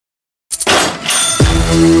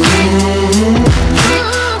From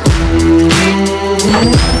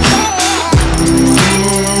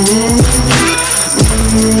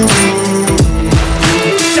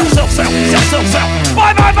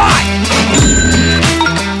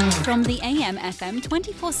the AM/FM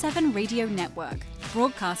 24/7 radio network,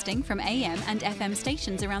 broadcasting from AM and FM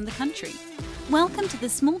stations around the country. Welcome to the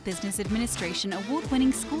Small Business Administration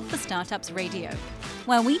award-winning School for Startups Radio,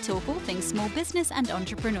 where we talk all things small business and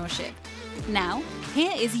entrepreneurship. Now,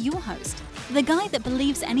 here is your host, the guy that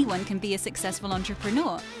believes anyone can be a successful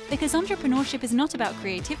entrepreneur, because entrepreneurship is not about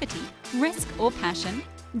creativity, risk, or passion,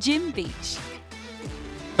 Jim Beach.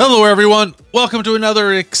 Hello, everyone. Welcome to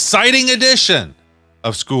another exciting edition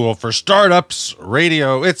of School for Startups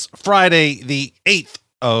Radio. It's Friday, the 8th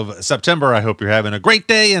of September. I hope you're having a great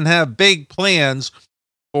day and have big plans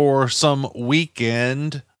for some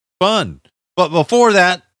weekend fun. But before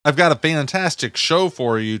that, I've got a fantastic show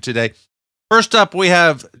for you today. First up, we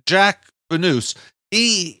have Jack Fanous.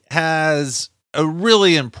 He has a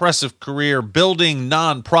really impressive career building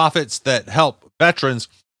nonprofits that help veterans.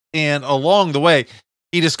 And along the way,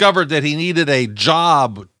 he discovered that he needed a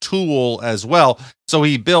job tool as well. So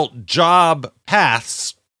he built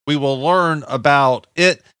JobPaths. We will learn about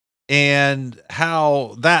it and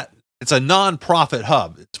how it's a nonprofit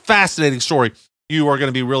hub. It's a fascinating story. You are going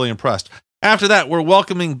to be really impressed. After that, we're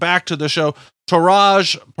welcoming back to the show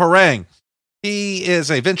Touraj. He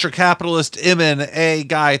is a venture capitalist, M&A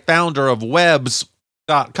guy, founder of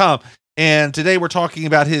webs.com. And today we're talking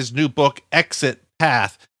about his new book, Exit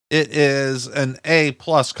Path. It is an A+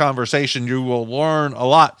 conversation. You will learn a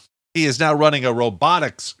lot. He is now running a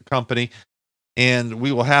robotics company, and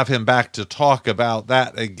we will have him back to talk about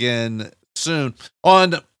that again soon.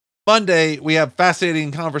 On Monday, we have a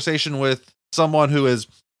fascinating conversation with someone who has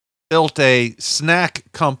built a snack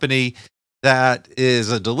company that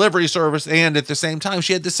is a delivery service, and at the same time,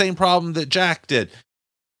 she had the same problem that Jack did.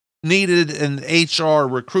 Needed an HR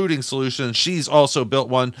recruiting solution. She's also built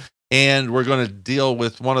one. And we're going to deal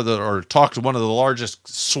with talk to one of the largest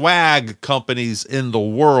swag companies in the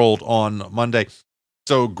world on Monday.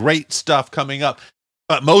 So great stuff coming up.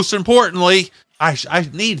 But most importantly, I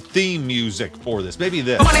need theme music for this. Maybe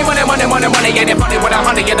this. There we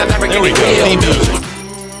go. Theme music.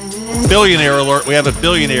 Billionaire alert. We have a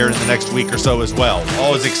billionaire in the next week or so as well.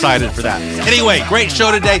 Always excited for that. Anyway, great show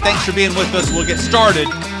today. Thanks for being with us. We'll get started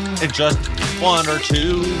in just one or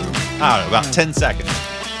two, about 10 seconds.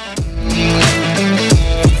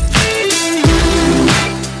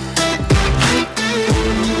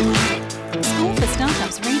 School for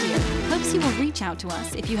Startups Radio hopes you will reach out to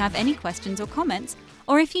us if you have any questions or comments,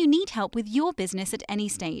 or if you need help with your business at any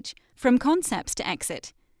stage, from concepts to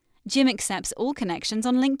exit. Jim accepts all connections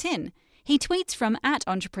on LinkedIn. He tweets from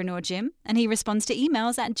 @EntrepreneurJim, and he responds to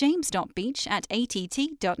emails at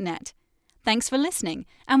james.beach@att.net. Thanks for listening,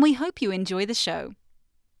 and we hope you enjoy the show.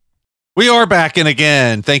 We are back in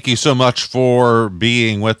again. Thank you so much for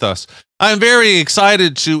being with us. I'm very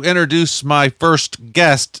excited to introduce my first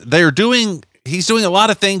guest. He's doing a lot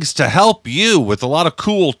of things to help you with a lot of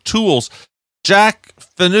cool tools. Jack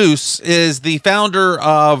Fanous is the founder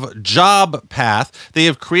of JobPath. They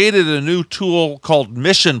have created a new tool called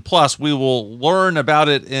Mission Plus. We will learn about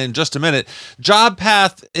it in just a minute.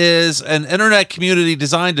 JobPath is an internet community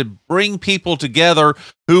designed to bring people together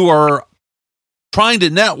who are trying to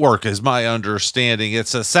network, is my understanding.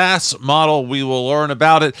 It's a SaaS model. We will learn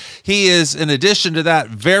about it. He is, in addition to that,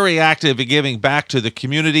 very active in giving back to the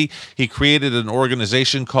community. He created an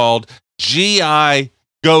organization called GI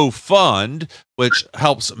Go Fund, which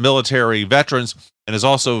helps military veterans, and is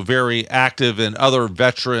also very active in other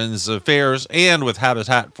veterans affairs and with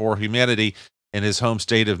Habitat for Humanity in his home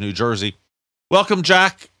state of New Jersey. Welcome,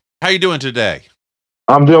 Jack. How are you doing today?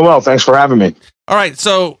 I'm doing well. Thanks for having me. All right.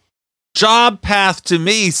 So JobPath to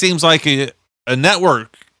me seems like a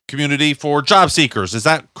network community for job seekers. Is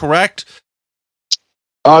that correct?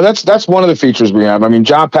 That's one of the features we have. I mean,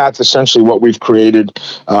 JobPath, essentially what we've created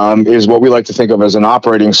is what we like to think of as an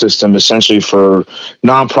operating system, essentially for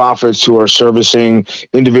nonprofits who are servicing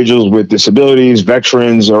individuals with disabilities,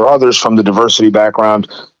 veterans, or others from the diversity background,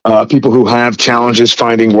 people who have challenges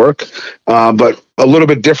finding work, but a little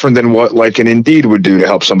bit different than what like an Indeed would do to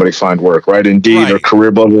help somebody find work, right? Indeed or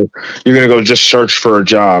Career Bubble, you're going to go just search for a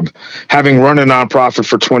job. Having run a nonprofit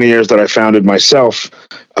for 20 years that I founded myself,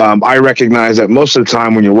 I recognize that most of the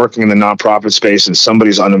time when you're working in the nonprofit space and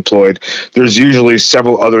somebody's unemployed, there's usually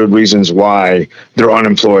several other reasons why they're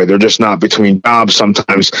unemployed. They're just not between jobs.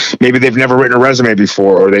 Sometimes maybe they've never written a resume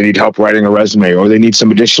before, or they need help writing a resume, or they need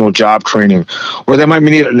some additional job training, or they might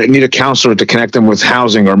need a counselor to connect them with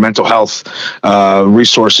housing or mental health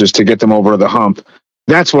resources to get them over the hump.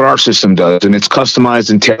 That's what our system does. And it's customized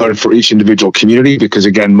and tailored for each individual community because,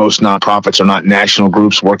 again, most nonprofits are not national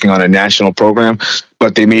groups working on a national program,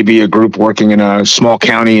 but they may be a group working in a small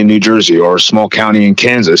county in New Jersey or a small county in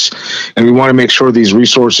Kansas. And we want to make sure these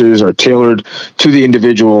resources are tailored to the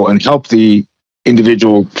individual and help the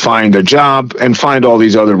individual find a job and find all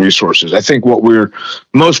these other resources. I think what we're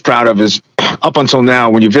most proud of is up until now,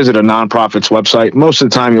 when you visit a nonprofit's website, most of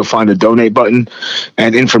the time you'll find a donate button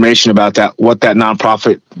and information about that, what that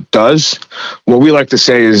nonprofit does. What we like to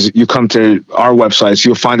say is you come to our websites,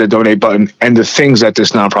 you'll find a donate button and the things that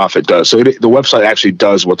this nonprofit does. So the website actually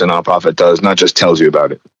does what the nonprofit does, not just tells you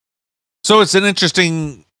about it. So it's an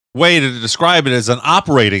interesting way to describe it as an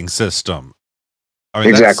operating system. I mean,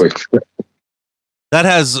 exactly. That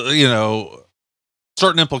has,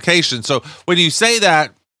 certain implications. So when you say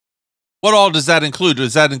that, what all does that include?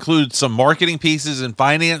 Does that include some marketing pieces and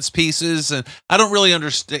finance pieces? And I don't really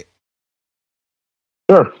understand.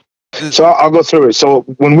 Sure. So I'll go through it. So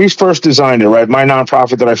when we first designed it, right, my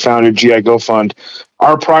nonprofit that I founded, GI Go Fund,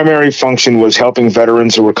 our primary function was helping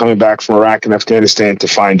veterans who were coming back from Iraq and Afghanistan to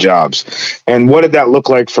find jobs. And what did that look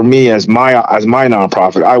like for me as my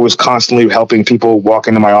nonprofit? I was constantly helping people walk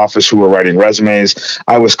into my office who were writing resumes.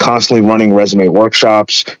 I was constantly running resume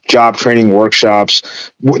workshops, job training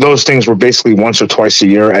workshops. Those things were basically once or twice a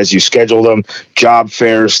year as you schedule them, job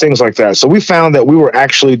fairs, things like that. So we found that we were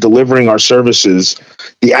actually delivering our services,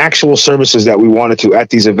 the actual services that we wanted to at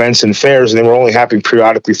these events and fairs, and they were only happening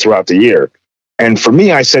periodically throughout the year. And for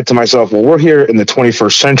me, I said to myself, well, we're here in the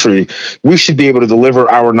 21st century. We should be able to deliver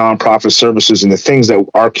our nonprofit services and the things that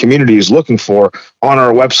our community is looking for on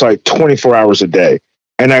our website 24 hours a day.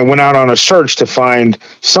 And I went out on a search to find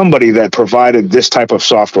somebody that provided this type of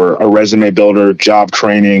software, a resume builder, job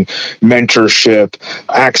training, mentorship,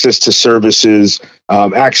 access to services,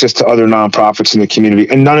 access to other nonprofits in the community.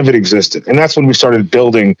 And none of it existed. And that's when we started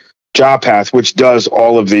building JobPaths, which does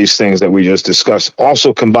all of these things that we just discussed,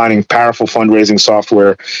 also combining powerful fundraising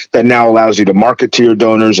software that now allows you to market to your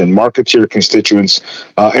donors and market to your constituents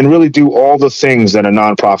and really do all the things that a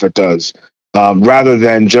nonprofit does rather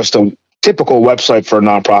than just a typical website for a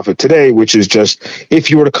nonprofit today, which is just, if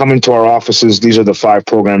you were to come into our offices, these are the 5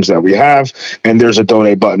 programs that we have, and there's a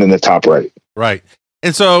donate button in the top right. Right.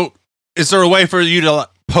 And so is there a way for you to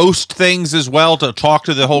post things as well to talk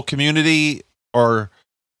to the whole community or...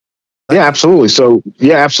 Yeah, absolutely. So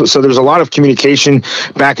there's a lot of communication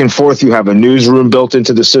back and forth. You have a newsroom built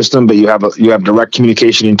into the system, but you have direct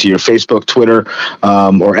communication into your Facebook, Twitter,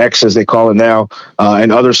 or X as they call it now,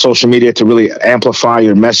 and other social media to really amplify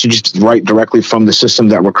your message right directly from the system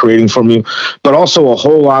that we're creating from you. But also a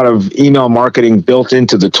whole lot of email marketing built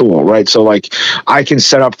into the tool, right? So like I can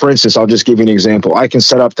set up, for instance, I'll just give you an example. I can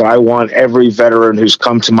set up that I want every veteran who's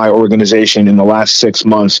come to my organization in the last 6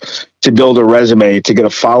 months to build a resume, to get a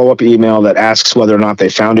follow-up email that asks whether or not they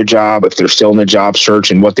found a job, if they're still in the job search,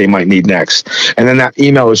 and what they might need next. And then that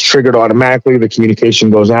email is triggered automatically. The communication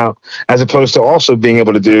goes out, as opposed to also being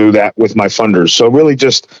able to do that with my funders. So really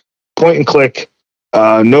just point and click,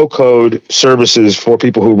 no code services for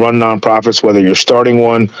people who run nonprofits, whether you're starting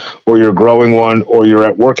one or you're growing one or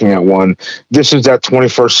you're working at one. This is that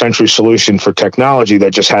 21st century solution for technology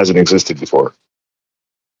that just hasn't existed before.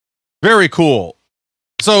 Very cool.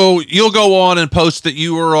 So you'll go on and post that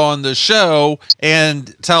you were on the show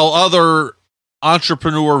and tell other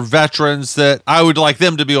entrepreneur veterans that I would like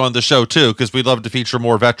them to be on the show too, because we'd love to feature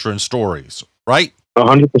more veteran stories, right?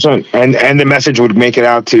 100%. And the message would make it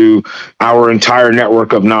out to our entire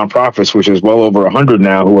network of nonprofits, which is well over 100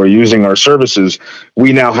 now who are using our services.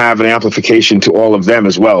 We now have an amplification to all of them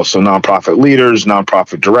as well. So nonprofit leaders,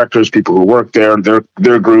 nonprofit directors, people who work there,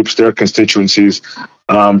 their groups, their constituencies.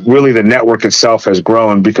 Really, the network itself has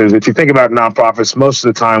grown because if you think about nonprofits, most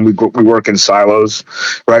of the time we work in silos,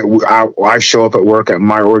 right? I show up at work at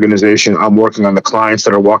my organization. I'm working on the clients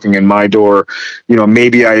that are walking in my door.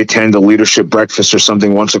 Maybe I attend a leadership breakfast or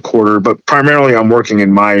something once a quarter, but primarily I'm working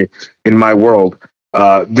in my world.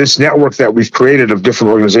 This network that we've created of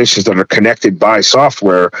different organizations that are connected by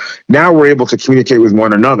software, now we're able to communicate with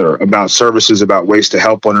one another about services, about ways to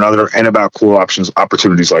help one another, and about cool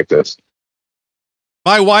opportunities like this.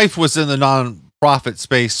 My wife was in the nonprofit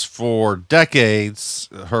space for decades.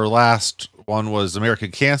 Her last one was American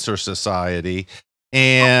Cancer Society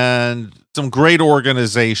and some great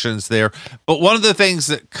organizations there. But one of the things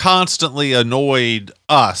that constantly annoyed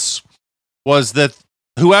us was that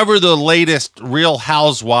whoever the latest Real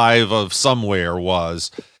Housewife of somewhere was,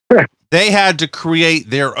 they had to create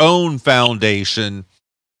their own foundation,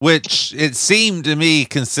 which it seemed to me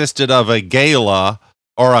consisted of a gala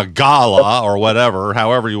or a gala or whatever,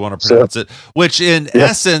 however you want to pronounce it, which in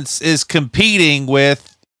essence is competing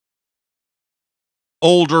with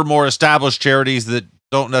older, more established charities that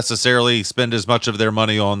don't necessarily spend as much of their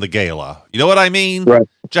money on the gala. You know what I mean? Right.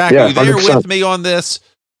 Jack, are you there 100%. With me on this?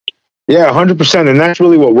 Yeah, 100%. And that's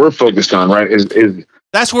really what we're focused on, right? Is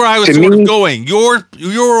that's where I was sort of going. Your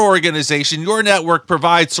organization, your network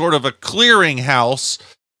provides sort of a clearinghouse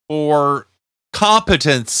for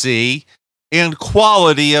competency and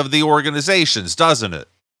quality of the organizations, doesn't it?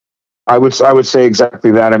 I would say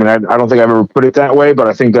exactly that. I mean, I don't think I've ever put it that way, but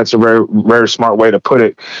I think that's a very, very smart way to put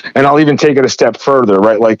it. And I'll even take it a step further,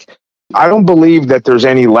 right? Like, I don't believe that there's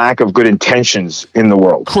any lack of good intentions in the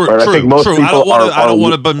world. True, right? I think most people I don't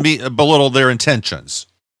want to belittle their intentions.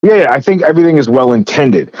 Yeah, I think everything is well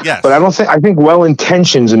intended. Yes. But I think well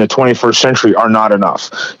intentions in the 21st century are not enough.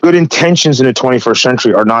 Good intentions in the 21st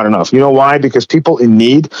century are not enough. You know why? Because people in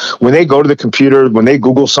need, when they go to the computer, when they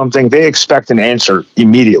Google something, they expect an answer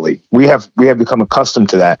immediately. We have become accustomed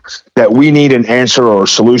to that we need an answer or a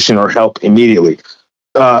solution or help immediately.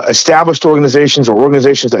 Established organizations or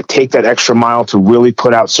organizations that take that extra mile to really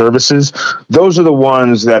put out services, those are the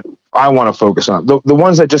ones that I want to focus on. The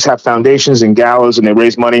ones that just have foundations and galas and they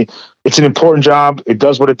raise money, it's an important job. It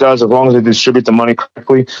does what it does as long as they distribute the money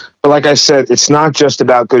correctly. But like I said, it's not just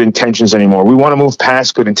about good intentions anymore. We want to move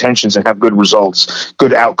past good intentions and have good results,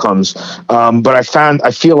 good outcomes. But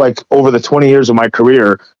I feel like over the 20 years of my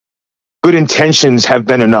career, good intentions have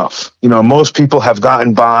been enough. You know, most people have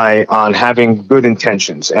gotten by on having good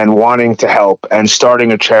intentions and wanting to help and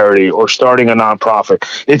starting a charity or starting a nonprofit.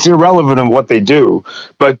 It's irrelevant in what they do,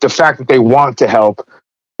 but the fact that they want to help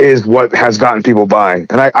is what has gotten people by.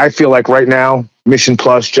 And I feel like right now, Mission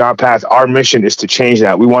Plus, JobPaths, our mission is to change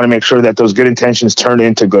that. We want to make sure that those good intentions turn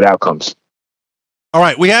into good outcomes. All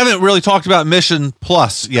right. We haven't really talked about Mission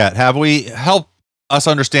Plus yet, have we? Help us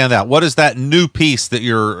understand that. What is that new piece that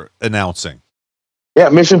you're announcing? Yeah,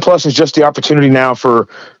 Mission Plus is just the opportunity now for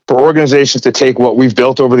organizations to take what we've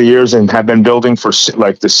built over the years and have been building for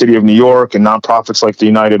like the City of New York and nonprofits like the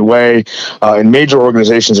United Way and major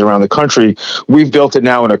organizations around the country. We've built it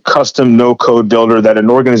now in a custom no-code builder that an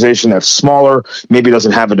organization that's smaller, maybe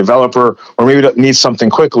doesn't have a developer, or maybe needs something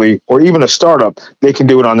quickly, or even a startup, they can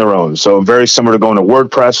do it on their own. So very similar to going to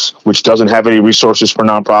WordPress, which doesn't have any resources for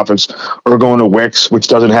nonprofits, or going to Wix, which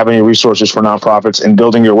doesn't have any resources for nonprofits, and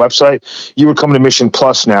building your website. You would come to Mission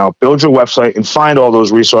Plus now, build your website, and find all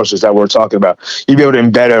those resources that we're talking about. You'd be able to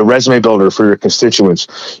embed a resume builder for your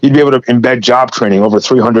constituents. You'd be able to embed job training, over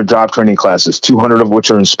 300 job training classes, 200 of which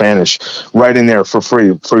are in Spanish, right in there for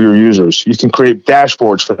free for your users. You can create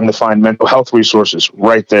dashboards for them to find mental health resources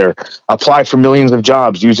right there. Apply for millions of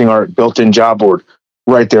jobs using our built-in job board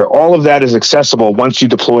right there. All of that is accessible once you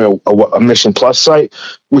deploy a Mission Plus site,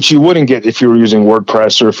 which you wouldn't get if you were using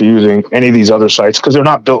WordPress or if you're using any of these other sites, because they're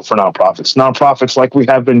not built for nonprofits. Nonprofits, like we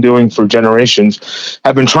have been doing for generations,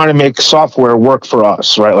 have been trying to make software work for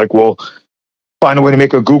us, right? Like we'll find a way to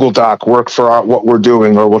make a Google Doc work for what we're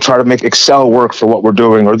doing, or we'll try to make Excel work for what we're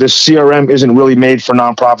doing, or this CRM isn't really made for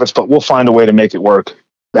nonprofits, but we'll find a way to make it work.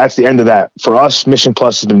 That's the end of that. For us, Mission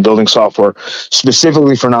Plus has been building software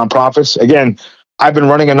specifically for nonprofits. Again, I've been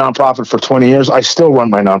running a nonprofit for 20 years. I still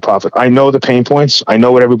run my nonprofit. I know the pain points. I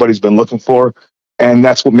know what everybody's been looking for. And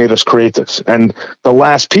that's what made us create this. And the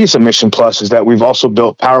last piece of Mission Plus is that we've also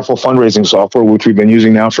built powerful fundraising software, which we've been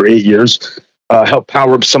using now for 8 years, help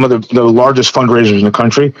power up some of the largest fundraisers in the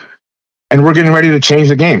country. And we're getting ready to change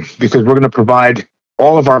the game because we're going to provide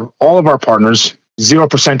all of our partners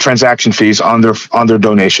 0% transaction fees on their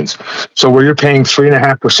donations. So where you're paying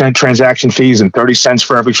 3.5% transaction fees and 30 cents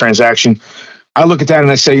for every transaction, I look at that and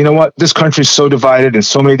I say, you know what? This country is so divided in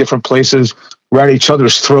so many different places. We're at each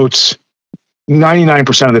other's throats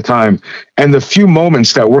 99% of the time. And the few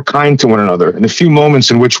moments that we're kind to one another and the few moments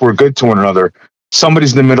in which we're good to one another,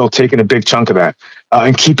 somebody's in the middle taking a big chunk of that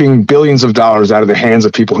and keeping billions of dollars out of the hands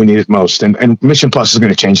of people who need it most. And Mission Plus is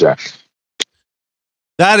going to change that.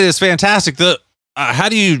 That is fantastic. How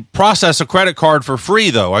do you process a credit card for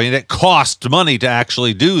free, though? I mean, it costs money to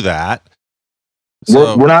actually do that.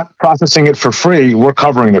 So we're not processing it for free. We're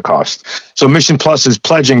covering the cost. So Mission Plus is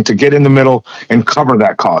pledging to get in the middle and cover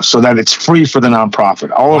that cost so that it's free for the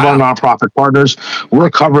nonprofit. All of our nonprofit partners,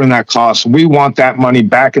 we're covering that cost. We want that money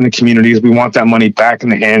back in the communities. We want that money back in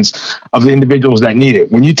the hands of the individuals that need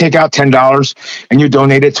it. When you take out $10 and you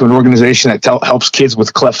donate it to an organization that helps kids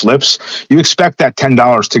with cleft lips, you expect that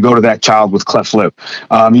 $10 to go to that child with cleft lip.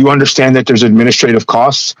 You understand that there's administrative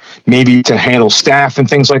costs, maybe to handle staff and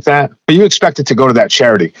things like that, but you expect it to go to that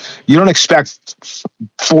charity. You don't expect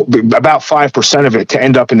about 5% of it to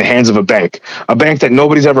end up in the hands of a bank that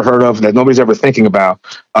nobody's ever heard of, that nobody's ever thinking about.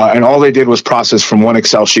 And all they did was process from one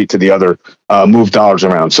Excel sheet to the other, move dollars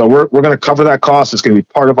around. So we're going to cover that cost. It's going to be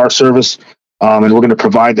part of our service. And we're going to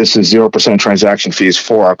provide this as 0% transaction fees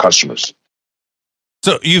for our customers.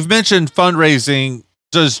 So you've mentioned fundraising.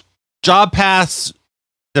 Does JobPaths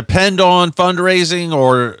depend on fundraising,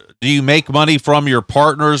 or do you make money from your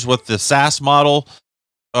partners with the SaaS model?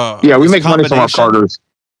 Yeah, we make money from our partners.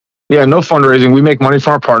 Yeah, no fundraising. We make money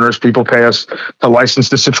from our partners. People pay us to license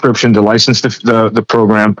the subscription, to license the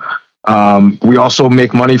program. We also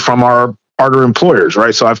make money from our partner employers,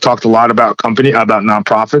 right? So I've talked a lot about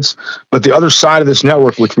nonprofits, but the other side of this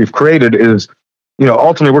network, which we've created, is,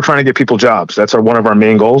 ultimately we're trying to get people jobs. That's one of our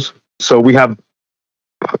main goals. So we have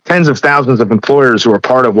tens of thousands of employers who are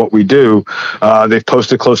part of what we do. They've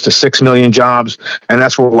posted close to 6 million jobs, and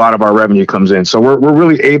that's where a lot of our revenue comes in. So we're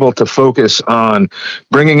really able to focus on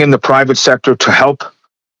bringing in the private sector to help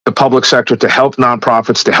the public sector, to help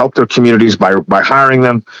nonprofits, to help their communities by hiring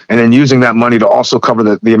them, and then using that money to also cover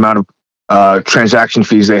the amount of transaction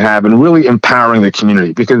fees they have, and really empowering the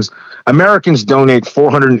community, because Americans donate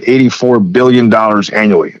 $484 billion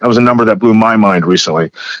annually. That was a number that blew my mind recently.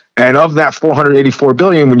 And of that $484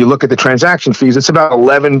 billion, when you look at the transaction fees, it's about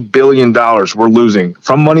 $11 billion we're losing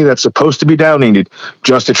from money that's supposed to be donated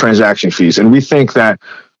just to transaction fees. And we think that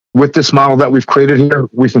with this model that we've created here,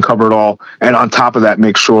 we can cover it all. And on top of that,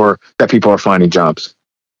 make sure that people are finding jobs.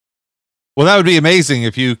 Well, that would be amazing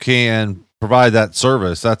if you can provide that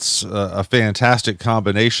service. That's a fantastic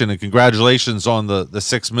combination, and congratulations on the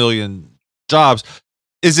 6 million jobs.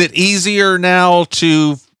 Is it easier now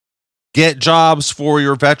to get jobs for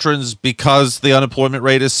your veterans because the unemployment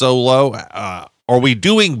rate is so low? Are we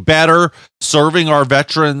doing better serving our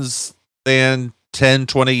veterans than 10,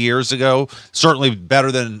 20 years ago? Certainly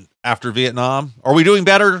better than after Vietnam. Are we doing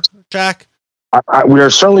better, Jack? We are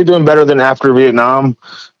certainly doing better than after Vietnam.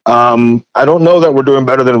 I don't know that we're doing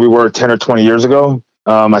better than we were 10 or 20 years ago.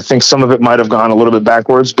 I think some of it might have gone a little bit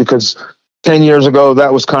backwards, because 10 years ago,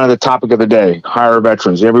 that was kind of the topic of the day: hire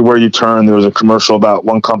veterans. Everywhere you turn, there was a commercial about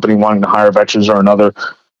one company wanting to hire veterans or another.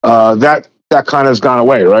 That kind of has gone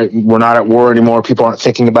away, right? We're not at war anymore. People aren't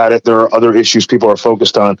thinking about it. There are other issues people are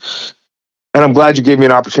focused on. And I'm glad you gave me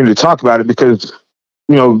an opportunity to talk about it, because,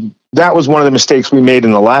 that was one of the mistakes we made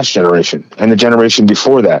in the last generation and the generation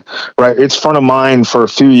before that, right? It's front of mind for a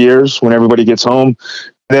few years when everybody gets home,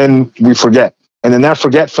 then we forget. And then that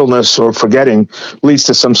forgetfulness or forgetting leads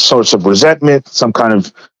to some sorts of resentment, some kind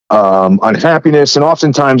of unhappiness, and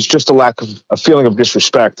oftentimes just a feeling of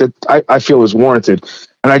disrespect that I feel is warranted.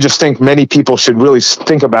 And I just think many people should really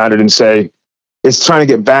think about it and say, it's trying to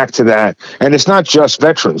get back to that. And it's not just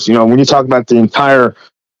veterans. When you talk about the entire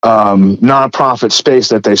nonprofit space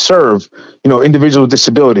that they serve, individuals with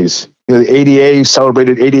disabilities. The ADA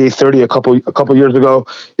celebrated ADA 30 a couple years ago.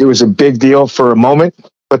 It was a big deal for a moment,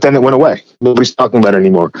 but then it went away. Nobody's talking about it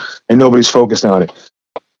anymore, and nobody's focused on it.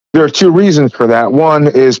 There are two reasons for that. One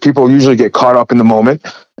is people usually get caught up in the moment.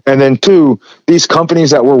 And then two, these companies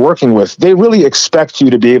that we're working with, they really expect you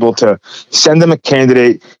to be able to send them a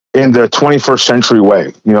candidate in the 21st century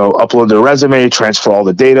way, upload their resume, transfer all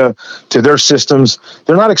the data to their systems.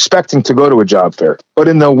 They're not expecting to go to a job fair. But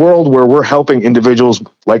in the world where we're helping individuals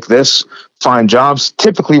like this find jobs,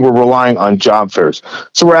 typically we're relying on job fairs.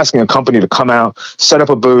 So we're asking a company to come out, set up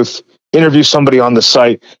a booth, interview somebody on the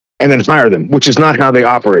site, and then hire them, which is not how they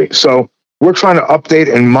operate. So we're trying to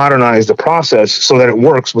update and modernize the process so that it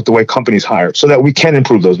works with the way companies hire, so that we can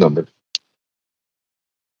improve those numbers.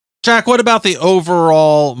 Jack, what about the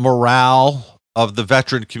overall morale of the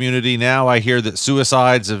veteran community now? I hear that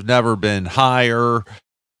suicides have never been higher.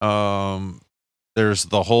 There's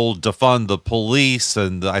the whole defund the police,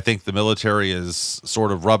 and I think the military is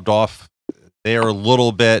sort of rubbed off there a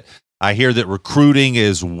little bit. I hear that recruiting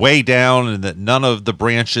is way down and that none of the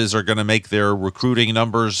branches are going to make their recruiting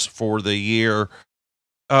numbers for the year.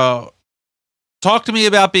 Talk to me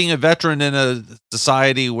about being a veteran in a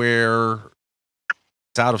society where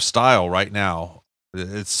it's out of style right now.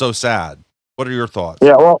 It's so sad. What are your thoughts?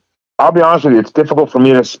 Yeah, well, I'll be honest with you. It's difficult for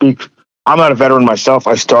me to speak. I'm not a veteran myself.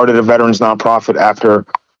 I started a veterans nonprofit after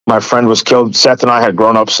my friend was killed. Seth and I had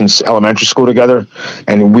grown up since elementary school together,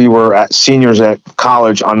 and we were seniors at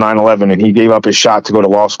college on 9/11, and he gave up his shot to go to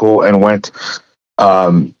law school and went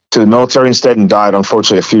to the military instead and died,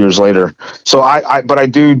 unfortunately, a few years later. So but I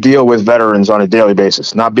do deal with veterans on a daily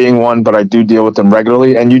basis, not being one, but I do deal with them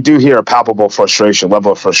regularly. And you do hear a palpable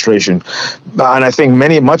level of frustration. And I think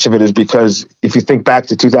much of it is because if you think back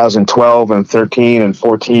to 2012 and 13 and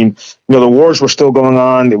 14, the wars were still going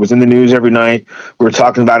on. It was in the news every night. We were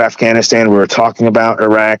talking about Afghanistan. We were talking about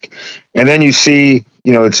Iraq. And then you see,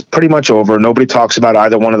 it's pretty much over. Nobody talks about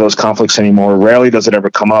either one of those conflicts anymore. Rarely does it ever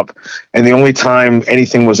come up. And the only time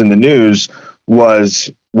anything was in the news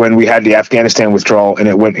was when we had the Afghanistan withdrawal, and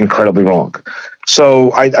it went incredibly wrong.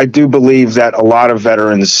 So I do believe that a lot of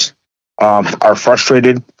veterans are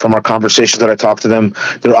frustrated from our conversations that I talk to them.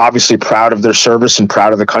 They're obviously proud of their service and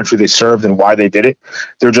proud of the country they served and why they did it.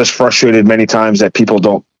 They're just frustrated many times that people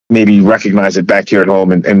don't maybe recognize it back here at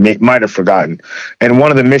home and might have forgotten. And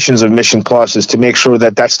one of the missions of Mission Plus is to make sure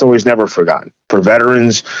that story is never forgotten. For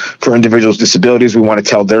veterans, for individuals with disabilities, we want to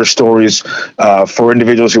tell their stories. For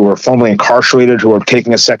individuals who were formerly incarcerated, who are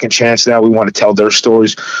taking a second chance now, we want to tell their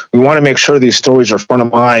stories. We want to make sure these stories are front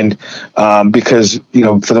of mind because,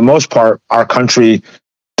 for the most part, our country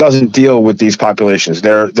doesn't deal with these populations.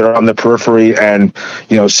 They're on the periphery, and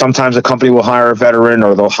sometimes a company will hire a veteran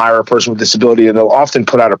or they'll hire a person with disability, and they'll often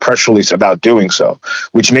put out a press release about doing so,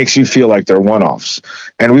 which makes you feel like they're one-offs.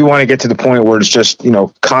 And we want to get to the point where it's just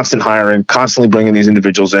constant hiring, constantly bringing these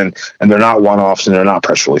individuals in, and they're not one-offs and they're not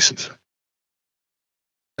press releases.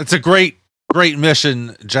 It's a great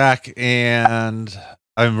mission, Jack, and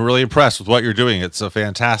I'm really impressed with what you're doing. It's a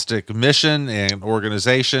fantastic mission and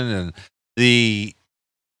organization, and the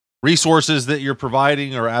resources that you're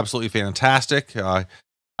providing are absolutely fantastic. I'm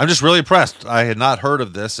just really impressed. I had not heard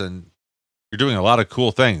of this, and you're doing a lot of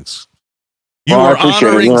cool things. You are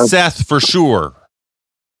honoring Seth for sure.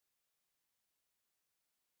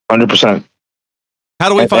 100%. How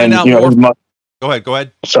do we find out more? Go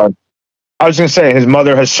ahead. Sorry. I was going to say his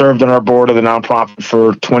mother has served on our board of the nonprofit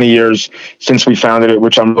for 20 years since we founded it,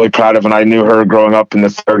 which I'm really proud of. And I knew her growing up in the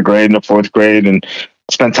 3rd grade and the 4th grade and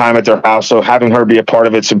spent time at their house. So having her be a part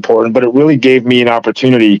of it's important, but it really gave me an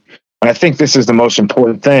opportunity. And I think this is the most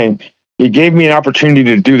important thing. It gave me an opportunity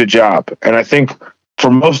to do the job. And I think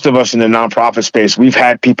for most of us in the nonprofit space, we've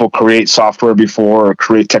had people create software before or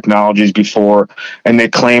create technologies before, and they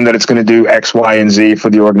claim that it's going to do X, Y, and Z for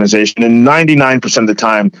the organization. And 99% of the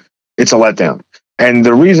time, it's a letdown. And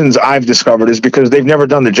the reasons I've discovered is because they've never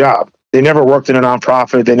done the job. They never worked in a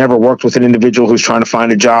nonprofit. They never worked with an individual who's trying to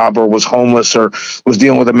find a job or was homeless or was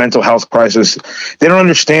dealing with a mental health crisis. They don't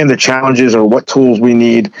understand the challenges or what tools we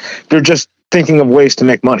need. They're just thinking of ways to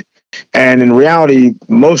make money. And in reality,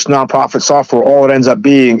 most nonprofit software, all it ends up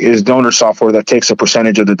being is donor software that takes a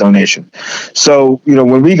percentage of the donation. So,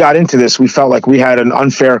 when we got into this, we felt like we had an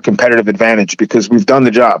unfair competitive advantage because we've done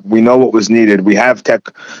the job. We know what was needed. We have tech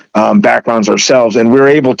backgrounds ourselves, and we're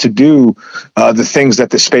able to do the things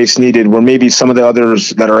that the space needed, where maybe some of the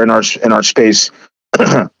others that are in our space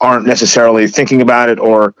aren't necessarily thinking about it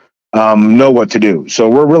or know what to do. So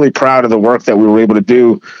we're really proud of the work that we were able to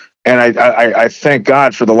do. And I thank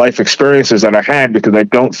God for the life experiences that I had, because I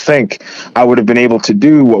don't think I would have been able to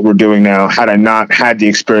do what we're doing now had I not had the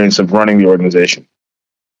experience of running the organization.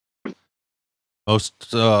 Most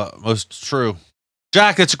true.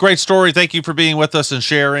 Jack, it's a great story. Thank you for being with us and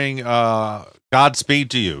sharing.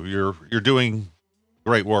 Godspeed to you. You're doing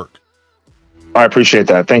great work. I appreciate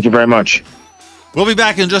that. Thank you very much. We'll be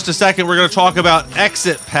back in just a second. We're going to talk about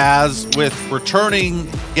exit paths with returning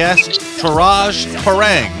guest Touraj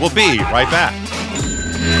Parang. We'll be right back.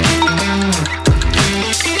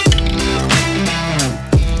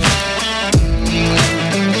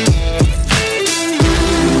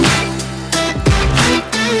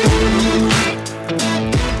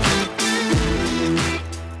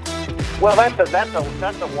 Well,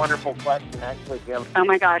 that's a wonderful question, actually, Jim. Oh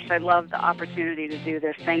my gosh, I love the opportunity to do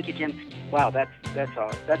this. Thank you, Jim. Wow, that's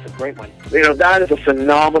a great one. That is a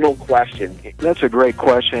phenomenal question. That's a great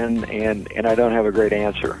question, and I don't have a great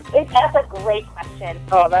answer. That's a great question.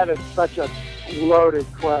 Oh, that is such a loaded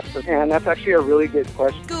question, and that's actually a really good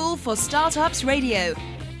question. School for Startups Radio.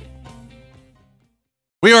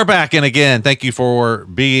 We are back, and again, thank you for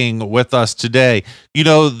being with us today.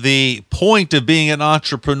 The point of being an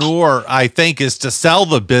entrepreneur, I think, is to sell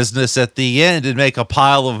the business at the end and make a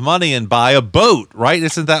pile of money and buy a boat, right?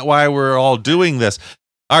 Isn't that why we're all doing this?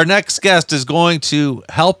 Our next guest is going to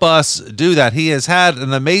help us do that. He has had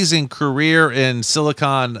an amazing career in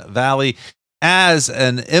Silicon Valley as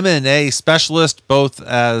an M&A specialist, both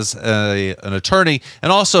as an attorney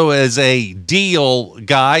and also as a deal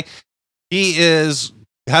guy. He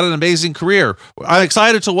had an amazing career. I'm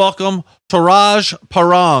excited to welcome Touraj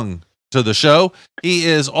Parang. to the show. He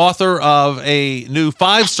is author of a new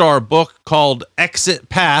 5-star book called Exit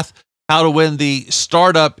Path: How to Win the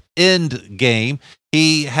Startup End Game.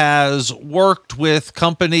 He has worked with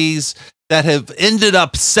companies that have ended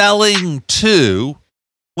up selling to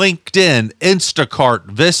LinkedIn, Instacart,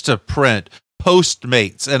 Vistaprint,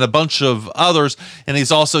 Postmates, and a bunch of others. And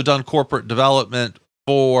he's also done corporate development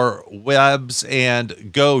for Webs and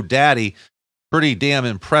GoDaddy. Pretty damn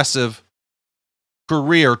impressive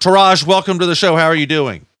career. Touraj, welcome to the show. How are you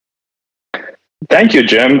doing? Thank you,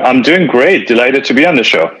 Jim. I'm doing great. Delighted to be on the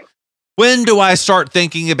show. When do I start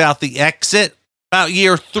thinking about the exit? About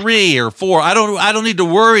year 3 or 4. I don't need to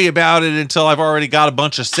worry about it until I've already got a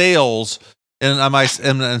bunch of sales and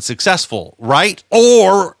I'm successful, right?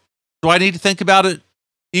 Or do I need to think about it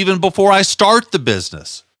even before I start the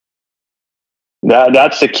business?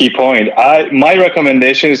 That's the key point. My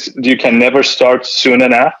recommendation is you can never start soon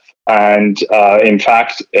enough. And in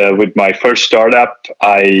fact, with my first startup,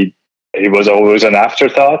 it was always an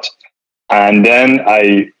afterthought. And then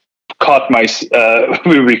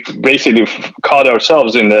we basically caught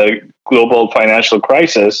ourselves in the global financial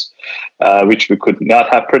crisis, which we could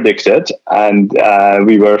not have predicted, and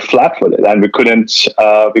we were flat-footed, and we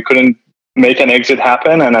couldn't make an exit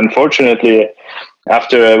happen. And unfortunately,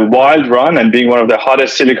 after a wild run and being one of the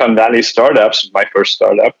hottest Silicon Valley startups, my first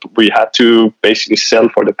startup, we had to basically sell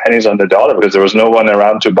for the pennies on the dollar because there was no one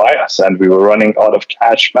around to buy us, and we were running out of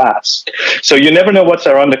cash fast. So you never know what's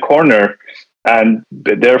around the corner. And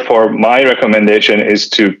therefore, my recommendation is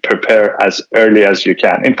to prepare as early as you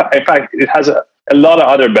can. In fact, it has a lot of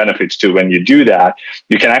other benefits too. When you do that,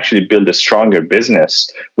 you can actually build a stronger business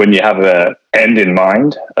when you have an end in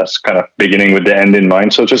mind. That's kind of beginning with the end in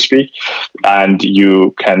mind, so to speak. And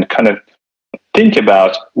you can kind of think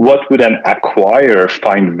about what would an acquirer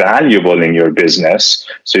find valuable in your business,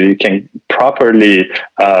 so you can properly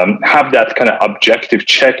have that kind of objective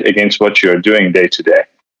check against what you're doing day to day.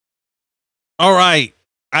 All right.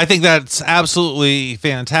 I think that's absolutely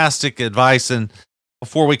fantastic advice. And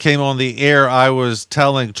before we came on the air, I was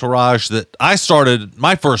telling Touraj that I started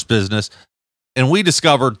my first business and we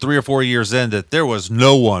discovered 3 or 4 years in that there was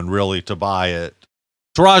no one really to buy it.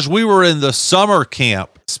 Touraj, we were in the summer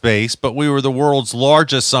camp space, but we were the world's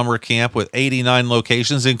largest summer camp with 89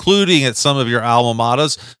 locations, including at some of your alma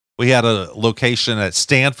maters. We had a location at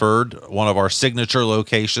Stanford, one of our signature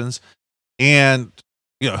locations. And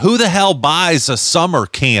who the hell buys a summer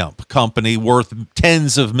camp company worth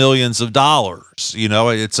tens of millions of dollars?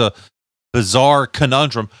 It's a bizarre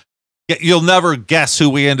conundrum. You'll never guess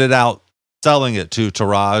who we ended up selling it to,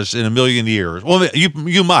 Touraj, in a million years. Well,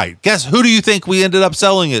 you might. Guess, who do you think we ended up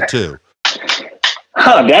selling it to?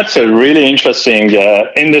 That's a really interesting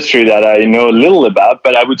industry that I know little about,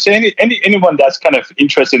 but I would say anyone that's kind of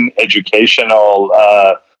interested in educational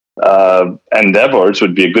endeavors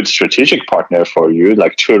would be a good strategic partner for you,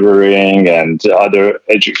 like tutoring and other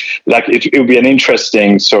it would be an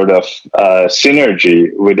interesting sort of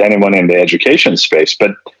synergy with anyone in the education space.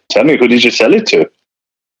 But tell me, who did you sell it to?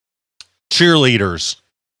 Cheerleaders.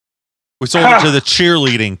 We sold it to the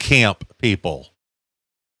cheerleading camp people.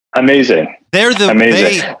 Amazing.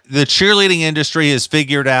 The cheerleading industry has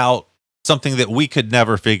figured out something that we could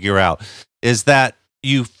never figure out, is that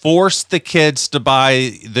you force the kids to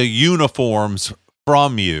buy the uniforms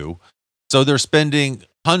from you. So they're spending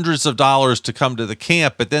hundreds of dollars to come to the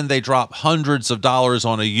camp, but then they drop hundreds of dollars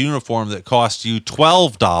on a uniform that costs you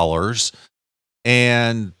 $12.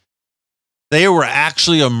 And they were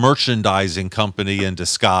actually a merchandising company in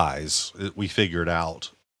disguise, we figured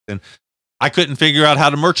out. And I couldn't figure out how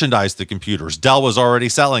to merchandise the computers. Dell was already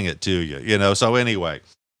selling it to you, So anyway,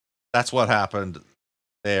 that's what happened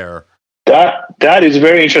there. That is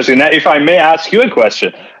very interesting. Now, if I may ask you a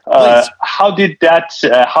question, how did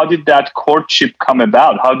that courtship come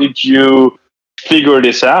about? How did you figure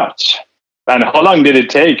this out? And how long did it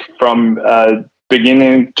take from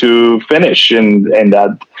beginning to finish in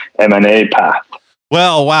that M&A path?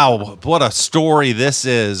 Well, wow, what a story this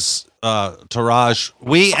is, Touraj.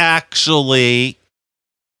 We actually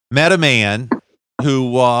met a man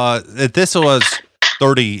who this was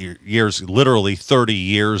 30 years, literally 30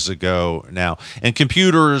 years ago now. And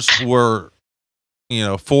computers were,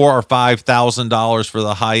 $4,000 or $5,000 for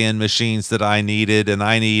the high-end machines that I needed. And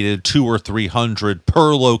I needed 200 or 300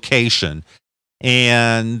 per location.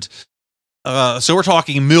 And so we're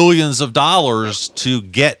talking millions of dollars to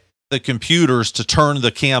get the computers to turn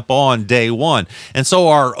the camp on day one. And so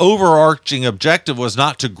our overarching objective was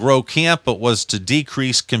not to grow camp, but was to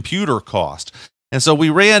decrease computer cost. And so we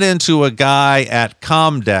ran into a guy at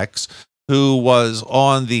Comdex who was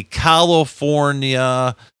on the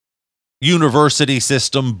California university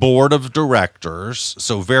system board of directors,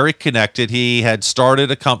 so very connected. He had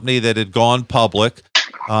started a company that had gone public,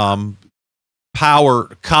 Kai's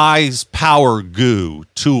Power Goo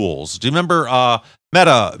Tools. Do you remember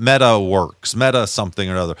Meta Works, Meta something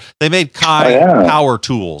or other? They made Kai Power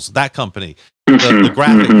Tools, that company, the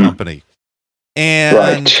graphic company.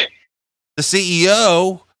 And the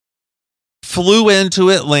CEO flew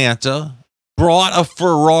into Atlanta, brought a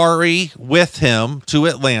Ferrari with him to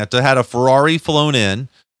Atlanta, had a Ferrari flown in.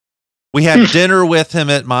 We had dinner with him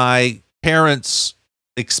at my parents'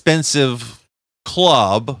 expensive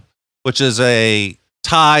club, which is a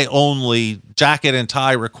tie only, jacket and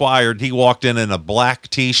tie required. He walked in a black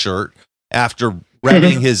t-shirt after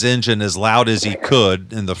revving his engine as loud as he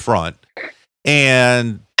could in the front,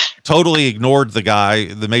 and totally ignored the guy,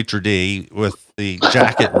 the maitre d', with the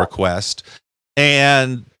jacket request.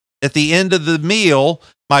 And at the end of the meal,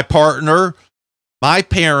 my partner, my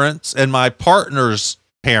parents, and my partner's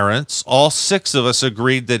parents, all six of us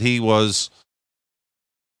agreed that he was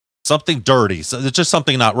something dirty. So it's just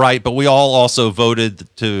something not right. But we all also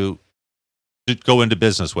voted to go into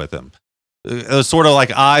business with him. It was sort of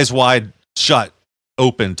like eyes wide shut,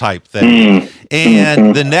 open type thing.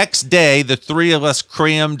 And the next day, the three of us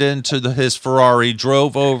crammed into his Ferrari,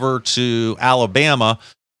 drove over to Alabama,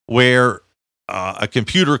 where a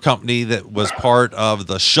computer company that was part of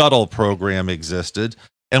the shuttle program existed.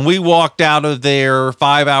 And we walked out of there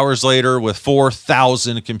 5 hours later with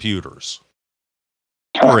 4,000 computers.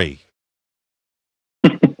 Free.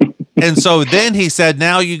 And so then he said,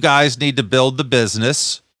 now you guys need to build the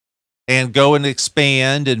business and go and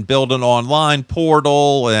expand and build an online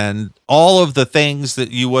portal and all of the things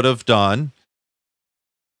that you would have done.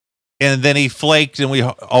 And then he flaked and we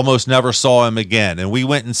almost never saw him again. And we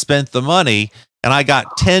went and spent the money, and I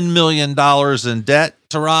got $10 million in debt,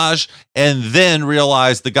 Touraj, and then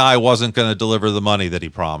realized the guy wasn't going to deliver the money that he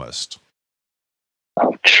promised.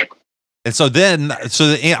 Ouch. And so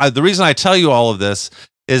the reason I tell you all of this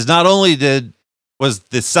is not only was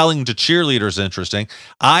the selling to cheerleaders interesting,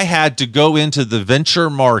 I had to go into the venture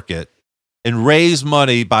market and raise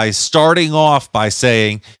money by starting off by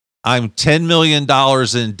saying, I'm $10 million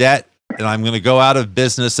in debt and I'm going to go out of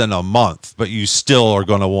business in a month, but you still are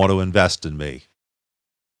going to want to invest in me.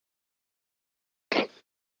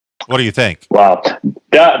 What do you think? Wow.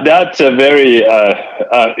 That's a very,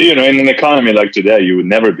 in an economy like today, you would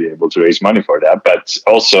never be able to raise money for that. But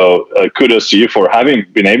also, kudos to you for having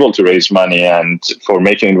been able to raise money and for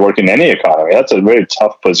making it work in any economy. That's a very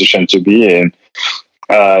tough position to be in.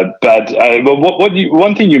 But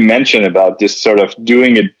one thing you mentioned about this sort of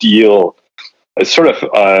doing a deal, sort of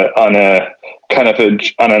on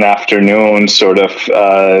an afternoon, sort of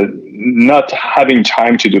not having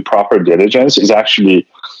time to do proper diligence is actually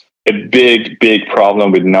a big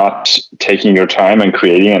problem with not taking your time and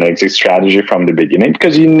creating an exit strategy from the beginning,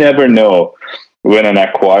 because you never know when an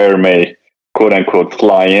acquirer may, quote unquote,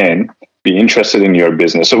 fly in, be interested in your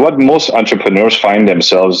business. So what most entrepreneurs find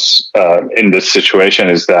themselves in this situation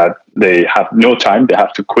is that they have no time. They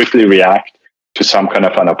have to quickly react to some kind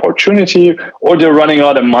of an opportunity, or they're running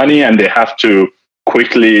out of money and they have to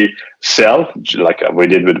quickly sell, like we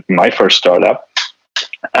did with my first startup.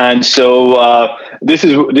 And so this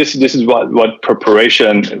is what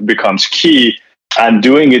preparation becomes key, and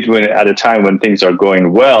doing it at a time when things are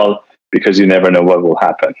going well, because you never know what will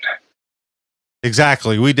happen.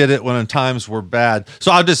 Exactly. We did it when times were bad.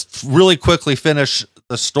 So I'll just really quickly finish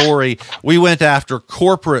the story. We went after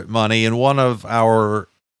corporate money, and one of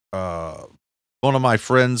my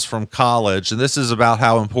friends from college, and this is about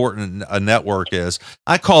how important a network is.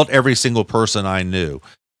 I called every single person I knew,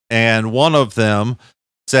 and one of them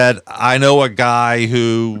said, I know a guy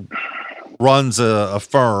who runs a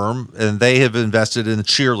firm and they have invested in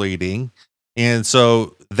cheerleading. And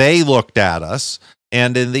so they looked at us,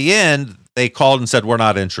 and in the end, they called and said, we're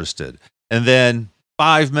not interested. And then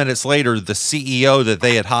 5 minutes later, the CEO that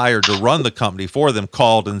they had hired to run the company for them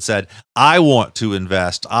called and said, I want to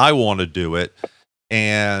invest. I want to do it.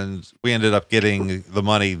 And we ended up getting the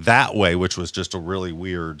money that way, which was just a really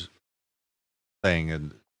weird thing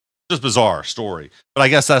and just bizarre story. But I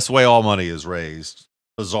guess that's the way all money is raised,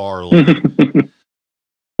 bizarrely.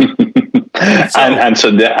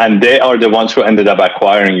 And they are the ones who ended up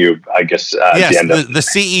acquiring you, I guess. Yes, the end of the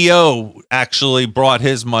CEO actually brought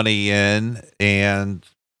his money in and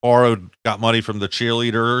got money from the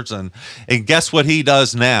cheerleaders, and guess what he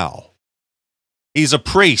does now? He's a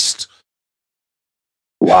priest.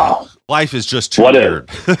 Wow. Life is just too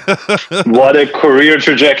weird. What a career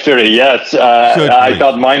trajectory. Yes. I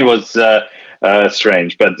thought mine was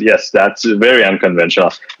strange. But yes, that's very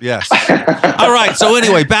unconventional. Yes. All right. So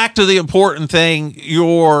anyway, back to the important thing,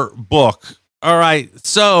 your book. All right.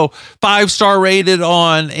 So 5-star rated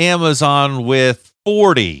on Amazon with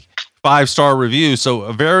 40 5-star reviews. So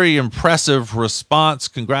a very impressive response.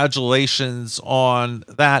 Congratulations on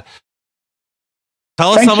that.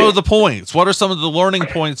 Tell us some of the points. What are some of the learning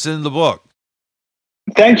points in the book?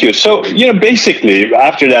 Thank you. So, basically,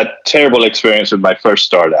 after that terrible experience with my first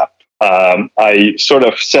startup, I sort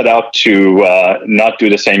of set out to not do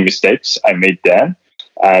the same mistakes I made then.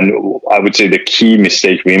 And I would say the key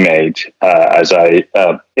mistake we made, as I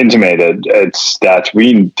intimated, it's that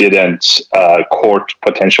we didn't court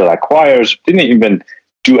potential acquirers, didn't even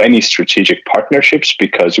do any strategic partnerships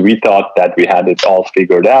because we thought that we had it all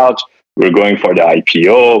figured out. We're going for the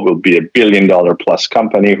IPO. We'll be $1 billion plus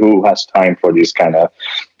company. Who has time for these kind of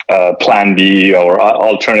plan B or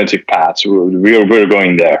alternative paths? We're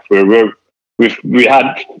going there. We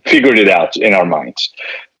had figured it out in our minds,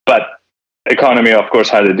 but economy, of course,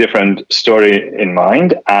 had a different story in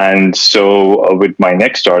mind. And so with my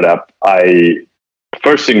next startup,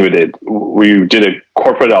 first thing we did a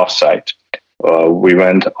corporate offsite. We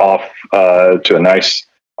went off to a nice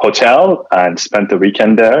hotel and spent the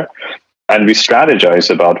weekend there. And we strategized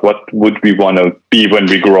about what would we want to be when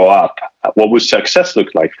we grow up? What would success look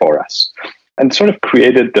like for us? And sort of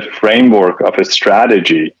created the framework of a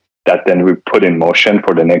strategy that then we put in motion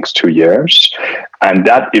for the next 2 years. And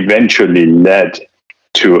that eventually led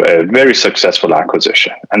to a very successful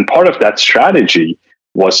acquisition. And part of that strategy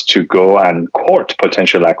was to go and court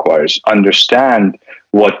potential acquirers, understand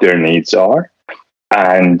what their needs are,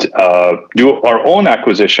 and do our own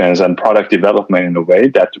acquisitions and product development in a way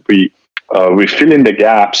that we fill in the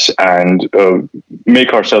gaps and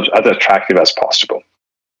make ourselves as attractive as possible.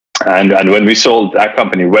 And when we sold that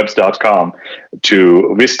company, Webs.com,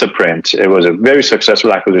 to Vistaprint, it was a very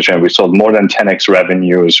successful acquisition. We sold more than 10x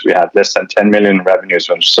revenues. We had less than 10 million revenues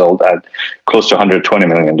when sold at close to $120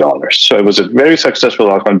 million. So it was a very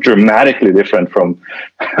successful outcome, dramatically different from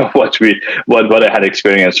what I had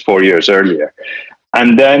experienced 4 years earlier.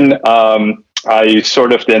 And then I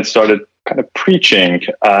sort of then started kind of preaching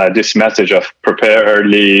this message of prepare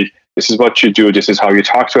early. This is what you do. This is how you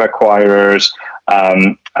talk to acquirers.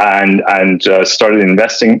 And started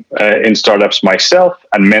investing in startups myself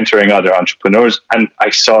and mentoring other entrepreneurs. And I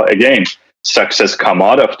saw, again, success come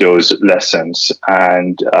out of those lessons.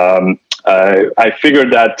 And I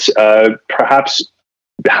figured that perhaps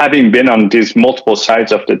having been on these multiple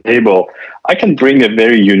sides of the table, I can bring a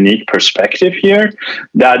very unique perspective here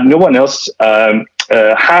that no one else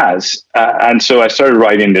has. And so I started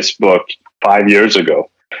writing this book 5 years ago.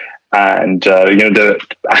 And the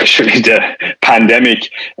pandemic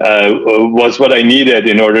was what I needed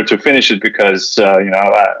in order to finish it because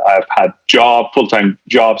I've had full-time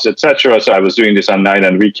jobs, etc. So I was doing this on night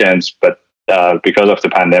and weekends, but because of the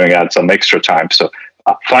pandemic, I had some extra time. So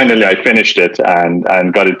finally, I finished it and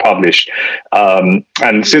got it published.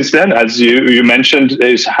 And since then, as you mentioned,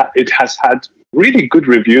 it has had really good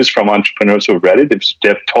reviews from entrepreneurs who've read it.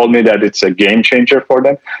 They've told me that it's a game changer for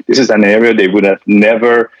them. This is an area they would have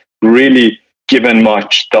never really given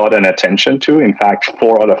much thought and attention to. In fact,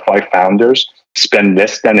 4 out of 5 founders spend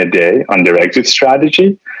less than a day on their exit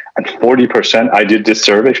strategy. And 40%, I did this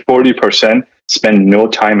survey, 40% spend no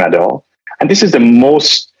time at all. And this is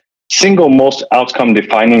the single most outcome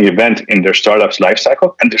defining event in their startup's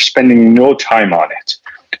lifecycle, and they're spending no time on it.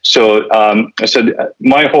 So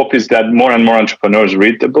my hope is that more and more entrepreneurs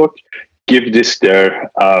read the book, give this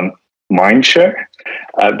their mind share,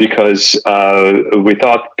 because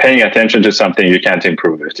without paying attention to something, you can't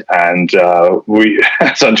improve it. And we,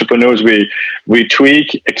 as entrepreneurs, we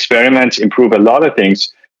tweak, experiment, improve a lot of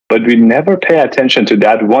things, but we never pay attention to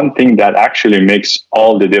that one thing that actually makes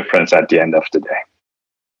all the difference at the end of the day.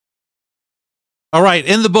 All right.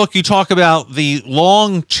 In the book, you talk about the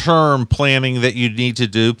long-term planning that you need to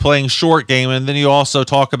do, playing short game, and then you also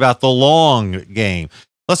talk about the long game.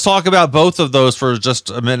 Let's talk about both of those for just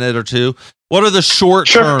a minute or two. What are the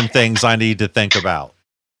short-term things I need to think about?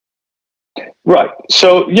 Right.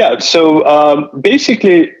 So,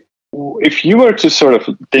 basically, if you were to sort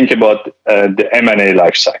of think about the M&A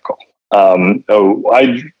life cycle,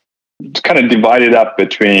 I kind of divide it up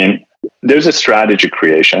between, there's a strategy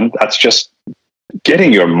creation. That's just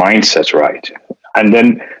getting your mindset right, and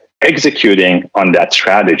then executing on that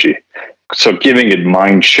strategy. So giving it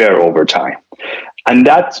mind share over time. And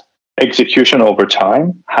that execution over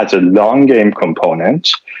time has a long game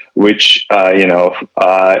component, which,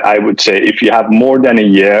 I would say if you have more than a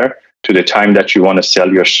year to the time that you want to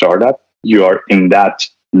sell your startup, you are in that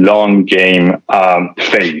long game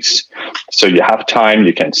phase. So you have time,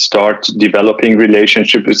 you can start developing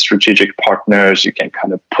relationship with strategic partners, you can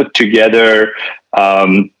kind of put together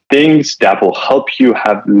things that will help you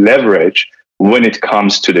have leverage when it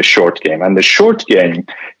comes to the short game. And the short game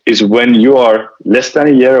is when you are less than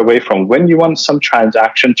a year away from when you want some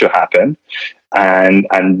transaction to happen. And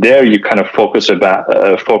there you kind of focus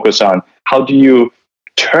on how do you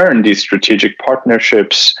turn these strategic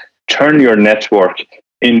partnerships, turn your network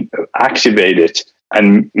activate it,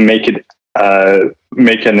 and make a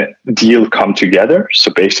deal come together.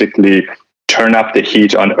 So basically, turn up the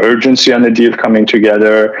heat on urgency on the deal coming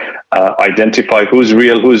together, identify who's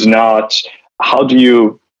real, who's not. How do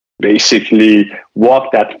you basically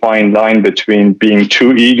walk that fine line between being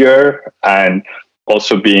too eager and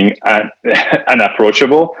also being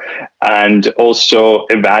unapproachable, and also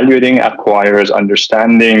evaluating acquirers,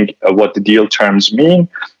 understanding what the deal terms mean,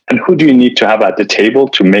 and who do you need to have at the table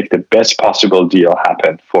to make the best possible deal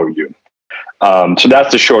happen for you. So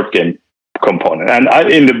that's the short game component. And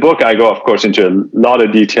in the book, I go, of course, into a lot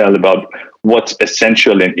of detail about what's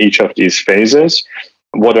essential in each of these phases.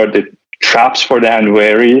 What are the traps for the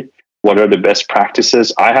unwary? What are the best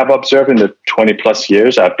practices I have observed in the 20 plus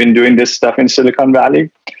years I've been doing this stuff in Silicon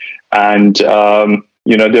Valley? And,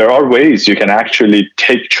 there are ways you can actually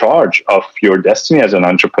take charge of your destiny as an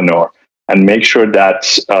entrepreneur and make sure that,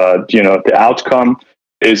 the outcome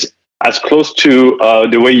is as close to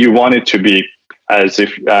the way you want it to be as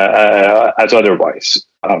otherwise.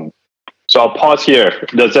 So I'll pause here.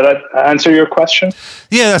 Does that answer your question?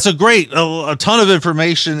 Yeah, that's a ton of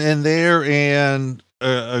information in there, and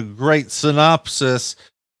a great synopsis.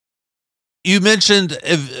 You mentioned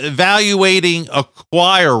evaluating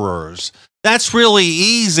acquirers. That's really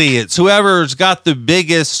easy. It's whoever's got the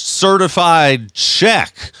biggest certified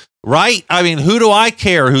check, right? I mean, who do I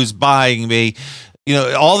care who's buying me?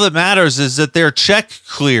 All that matters is that their check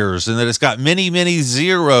clears and that it's got many, many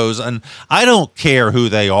zeros, and I don't care who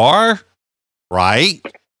they are, right?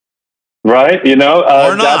 Right.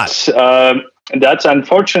 Or not. That's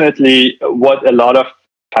unfortunately what a lot of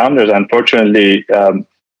founders,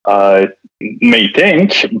 may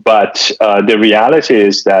think, but the reality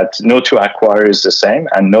is that no two acquire is the same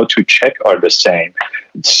and no two check are the same.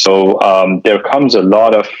 So there comes a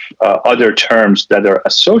lot of other terms that are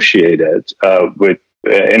associated with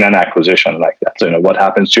in an acquisition like that. What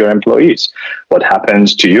happens to your employees? What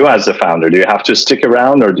happens to you as the founder? Do you have to stick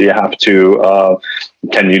around, or do you have to?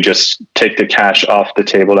 Can you just take the cash off the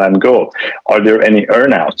table and go? Are there any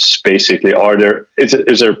earnouts? Basically,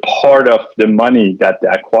 is there part of the money that the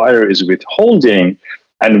acquirer is withholding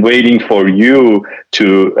and waiting for you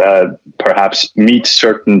to perhaps meet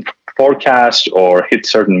certain forecasts or hit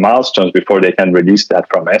certain milestones before they can release that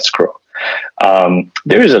from escrow?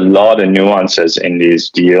 There is a lot of nuances in these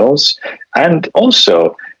deals, and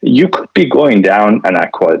also you could be going down an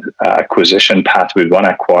acquisition path with one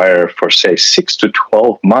acquirer for say 6 to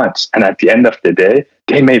 12 months, and at the end of the day,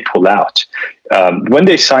 they may pull out. When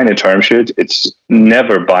they sign a term sheet, it's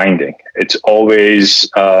never binding. It's always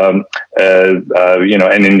an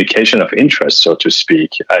indication of interest, so to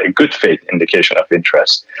speak, a good faith indication of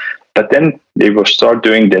interest. But then they will start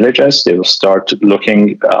doing diligence. They will start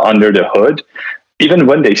looking under the hood. Even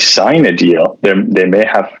when they sign a deal, they may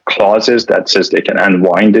have clauses that says they can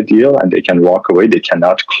unwind the deal and they can walk away. They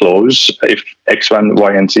cannot close if X,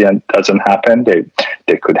 Y, and Z doesn't happen. They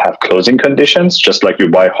could have closing conditions, just like you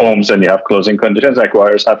buy homes and you have closing conditions.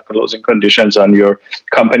 Acquirers have closing conditions on your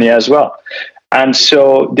company as well. And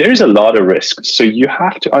so there is a lot of risk. So you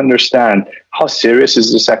have to understand, how serious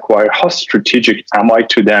is this acquirer? How strategic am I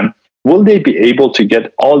to them? Will they be able to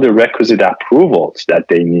get all the requisite approvals that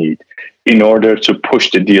they need in order to push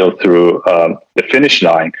the deal through the finish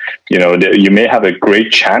line? You may have a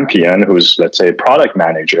great champion who's, let's say, a product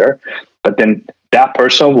manager, but then that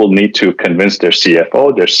person will need to convince their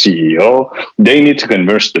CFO, their CEO. They need to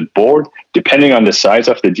convince the board. Depending on the size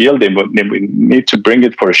of the deal, they would need to bring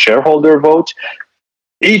it for a shareholder vote.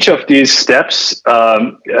 Each of these steps,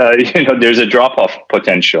 there's a drop-off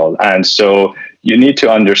potential. And so you need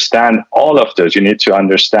to understand all of those. You need to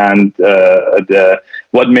understand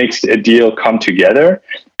what makes a deal come together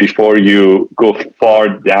before you go far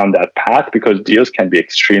down that path, because deals can be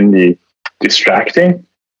extremely distracting.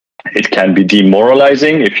 It can be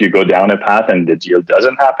demoralizing if you go down a path and the deal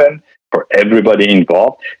doesn't happen for everybody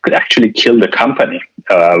involved. It could actually kill the company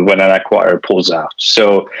when an acquirer pulls out.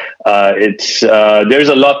 So there's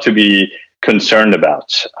a lot to be concerned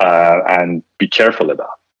about and be careful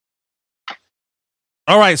about.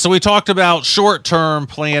 All right, so we talked about short-term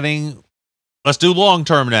planning. Let's do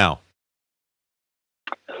long-term now.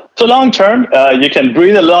 So long term, you can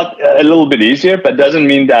breathe a little bit easier, but doesn't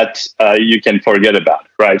mean that you can forget about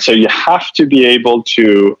it, right? So you have to be able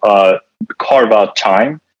to carve out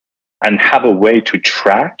time and have a way to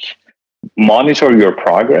track, monitor your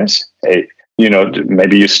progress.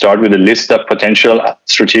 Maybe you start with a list of potential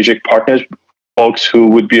strategic partners, folks who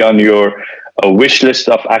would be on your wish list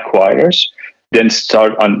of acquirers. Then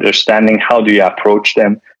start understanding how do you approach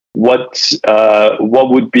them. What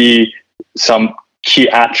would be some key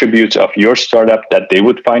attributes of your startup that they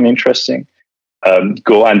would find interesting?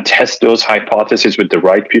 Go and test those hypotheses with the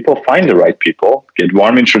right people, find the right people, get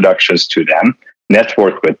warm introductions to them,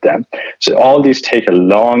 network with them. So all these take a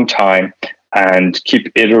long time, and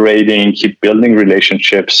keep iterating, keep building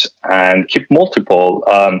relationships, and keep multiple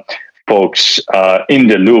folks in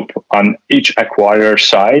the loop on each acquirer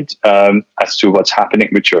side as to what's happening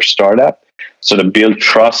with your startup. So to build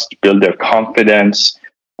trust, build their confidence.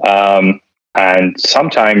 And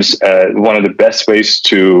sometimes one of the best ways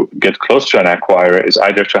to get close to an acquirer is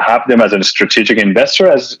either to have them as a strategic investor,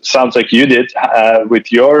 as sounds like you did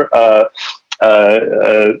with your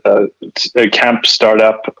camp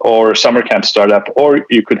startup or summer camp startup, or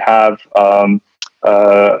you could have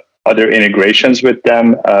other integrations with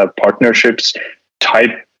them, partnerships,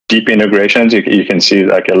 type deep integrations. You can see,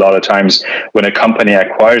 like, a lot of times when a company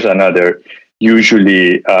acquires another,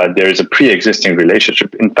 usually there is a pre-existing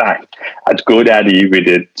relationship. In fact, at GoDaddy, we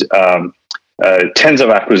did tens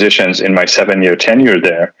of acquisitions in my 7-year tenure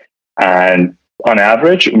there. And on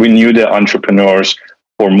average, we knew the entrepreneurs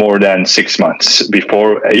for more than 6 months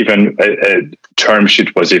before even a term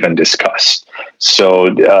sheet was even discussed. So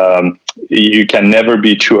you can never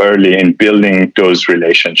be too early in building those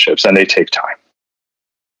relationships, and they take time.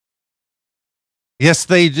 Yes,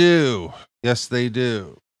 they do. Yes, they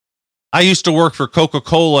do. I used to work for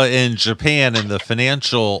Coca-Cola in Japan in the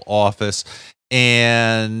financial office,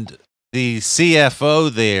 and the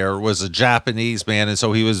CFO there was a Japanese man, and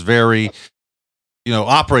so he was very,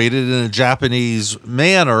 operated in a Japanese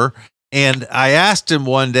manner. And I asked him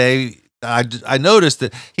one day, I noticed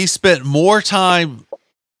that he spent more time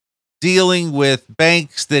dealing with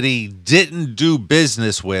banks that he didn't do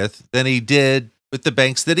business with than he did with the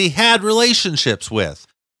banks that he had relationships with.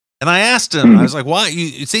 And I asked him, I was like, why?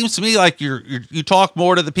 It seems to me like you talk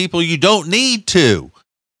more to the people you don't need to.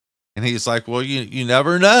 And he's like, well, you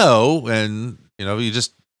never know. And,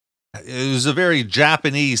 it was a very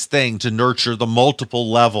Japanese thing to nurture the multiple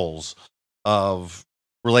levels of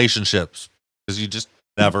relationships, because you just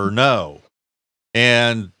never know.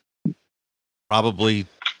 And probably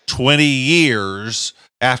 20 years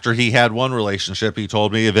after he had one relationship, he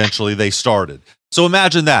told me eventually they started. So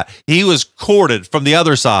imagine that. He was courted from the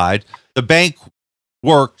other side. The bank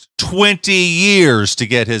worked 20 years to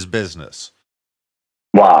get his business.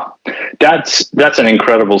 Wow. That's an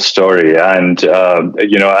incredible story. And,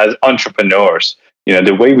 as entrepreneurs,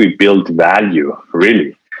 the way we build value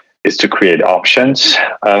really is to create options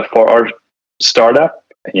for our startup,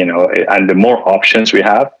 and the more options we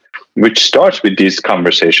have, which starts with these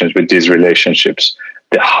conversations, with these relationships,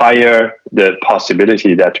 the higher the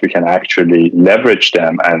possibility that we can actually leverage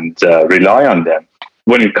them and rely on them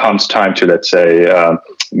when it comes time to, let's say,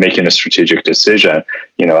 making a strategic decision.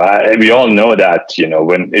 We all know that,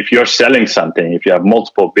 if you're selling something, if you have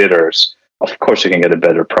multiple bidders, of course you can get a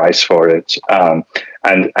better price for it. And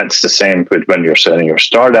it's the same with when you're selling your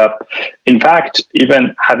startup. In fact,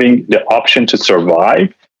 even having the option to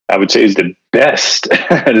survive, I would say, is the best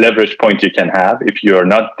leverage point you can have if you're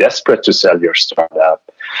not desperate to sell your startup.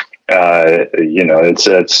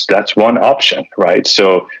 That's one option, right?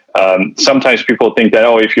 So sometimes people think that,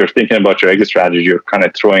 if you're thinking about your exit strategy, you're kind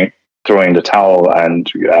of throwing the towel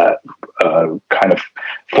and kind of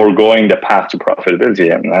foregoing the path to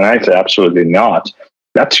profitability. And I say absolutely not.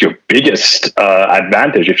 That's your biggest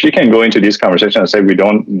advantage. If you can go into these conversations and say, we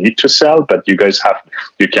don't need to sell, but you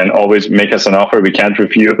can always make us an offer we can't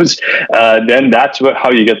refuse, then that's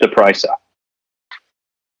how you get the price up.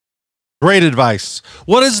 Great advice.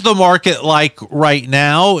 What is the market like right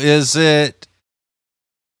now? Is it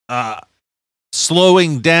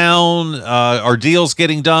slowing down? Are deals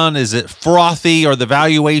getting done? Is it frothy? Are the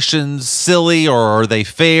valuations silly, or are they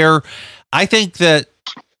fair? I think that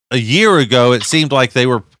a year ago, it seemed like they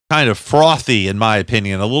were kind of frothy, in my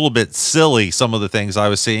opinion, a little bit silly, some of the things I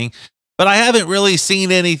was seeing. But I haven't really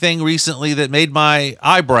seen anything recently that made my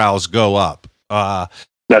eyebrows go up.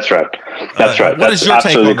 That's right. That's right. What is your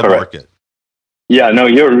take on the market? Yeah, no,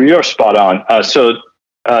 you're spot on. So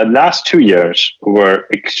last 2 years were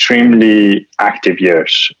extremely active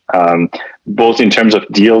years, both in terms of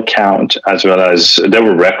deal count as well as there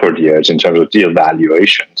were record years in terms of deal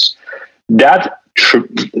valuations. That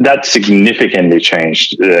that significantly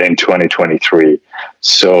changed in 2023.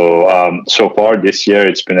 So so far this year,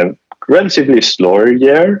 it's been a relatively slower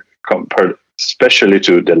year compared, especially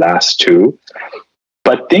to the last two.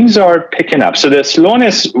 But things are picking up. So the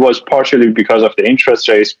slowness was partially because of the interest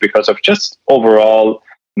rates, because of just overall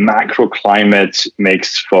macro climate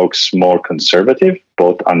makes folks more conservative,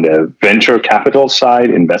 both on the venture capital side.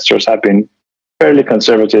 Investors have been fairly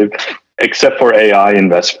conservative, except for AI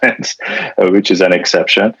investments, which is an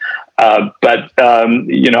exception. But on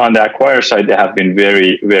the acquire side, they have been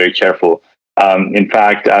very, very careful. In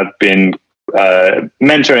fact, I've been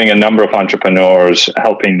mentoring a number of entrepreneurs,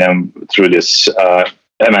 helping them through this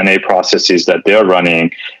M&A processes that they're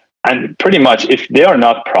running. And pretty much if they are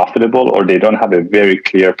not profitable or they don't have a very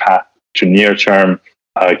clear path to near-term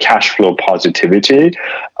cash flow positivity,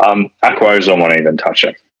 acquirers don't want to even touch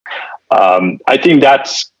it. I think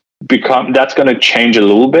that's going to change a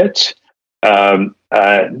little bit. And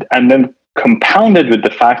then compounded with the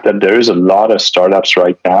fact that there is a lot of startups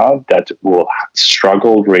right now that will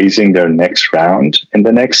struggle raising their next round in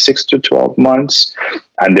the next 6 to 12 months,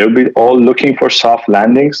 and they'll be all looking for soft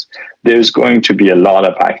landings. There's going to be a lot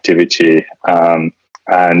of activity.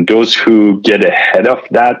 And those who get ahead of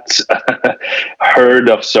that herd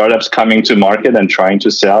of startups coming to market and trying to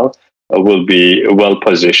sell will be well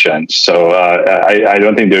positioned. So I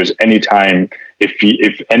don't think there's any time,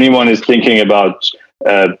 if anyone is thinking about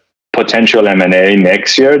potential M&A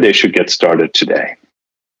next year, they should get started today.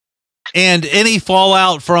 And any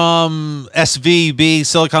fallout from SVB,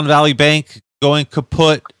 Silicon Valley Bank, going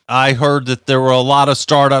kaput? I heard that there were a lot of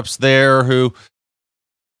startups there who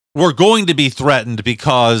were going to be threatened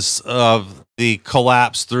because of the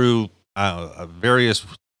collapse through various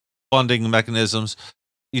funding mechanisms.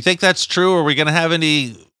 You think that's true? Are we going to have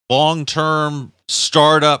any long-term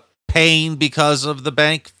startup pain because of the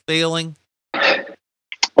bank failing?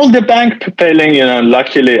 Well, the bank failing,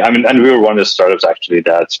 luckily, and we were one of the startups, actually,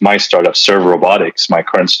 that's my startup, Serve Robotics, my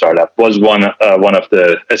current startup, was one of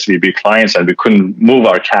the SVB clients, and we couldn't move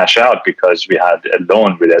our cash out because we had a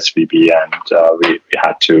loan with SVB, and we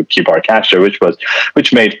had to keep our cash there,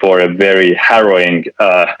 which made for a very harrowing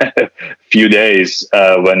few days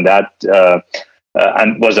when that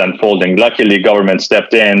and was unfolding. Luckily, government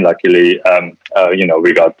stepped in. Luckily,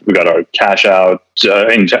 we got our cash out.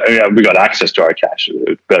 We got access to our cash.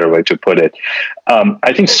 Better way to put it.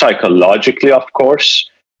 I think psychologically, of course,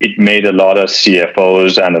 it made a lot of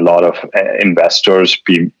CFOs and a lot of investors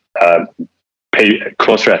pay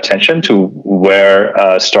closer attention to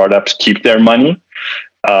where startups keep their money.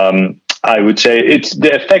 I would say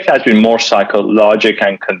the effect has been more psychological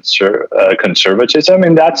and conservatism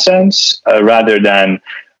in that sense, rather than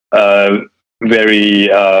very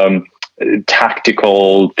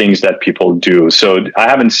tactical things that people do. So I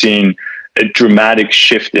haven't seen a dramatic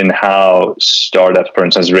shift in how startups, for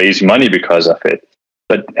instance, raise money because of it.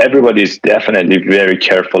 But everybody is definitely very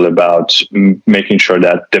careful about making sure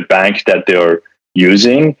that the bank that they're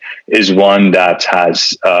using is one that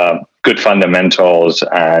has good fundamentals,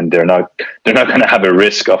 and they're not going to have a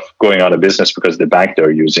risk of going out of business because the bank they're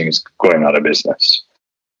using is going out of business.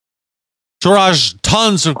 Touraj,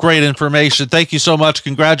 tons of great information. Thank you so much.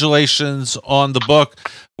 Congratulations on the book.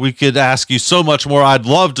 We could ask you so much more. I'd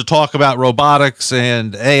love to talk about robotics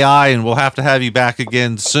and AI, and we'll have to have you back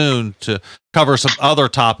again soon to cover some other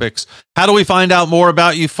topics. How do we find out more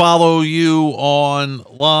about you? Follow you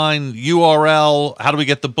online, URL. How do we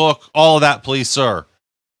get the book? All of that, please, sir.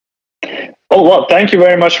 Oh, well, thank you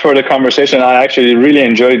very much for the conversation. I actually really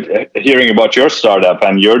enjoyed hearing about your startup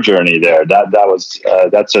and your journey there.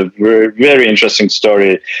 That's a very, very interesting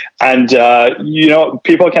story. And,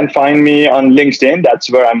 people can find me on LinkedIn. That's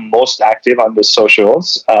where I'm most active on the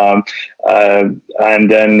socials. And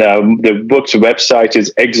then the book's website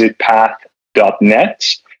is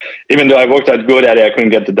exitpath.net. Even though I worked at GoDaddy, I couldn't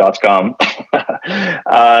get the .com.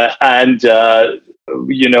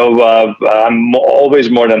 I'm always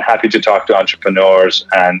more than happy to talk to entrepreneurs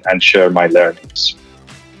and share my learnings.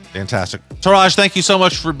 Fantastic. Touraj, thank you so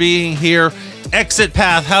much for being here. Exit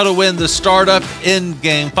Path, How to Win the Startup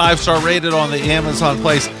Endgame, 5-star rated on the Amazon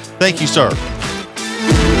place. Thank you, sir.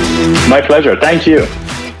 My pleasure. Thank you.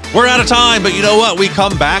 We're out of time, but you know what? We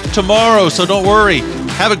come back tomorrow, so don't worry.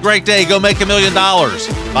 Have a great day. Go make $1 million.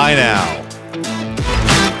 Bye now.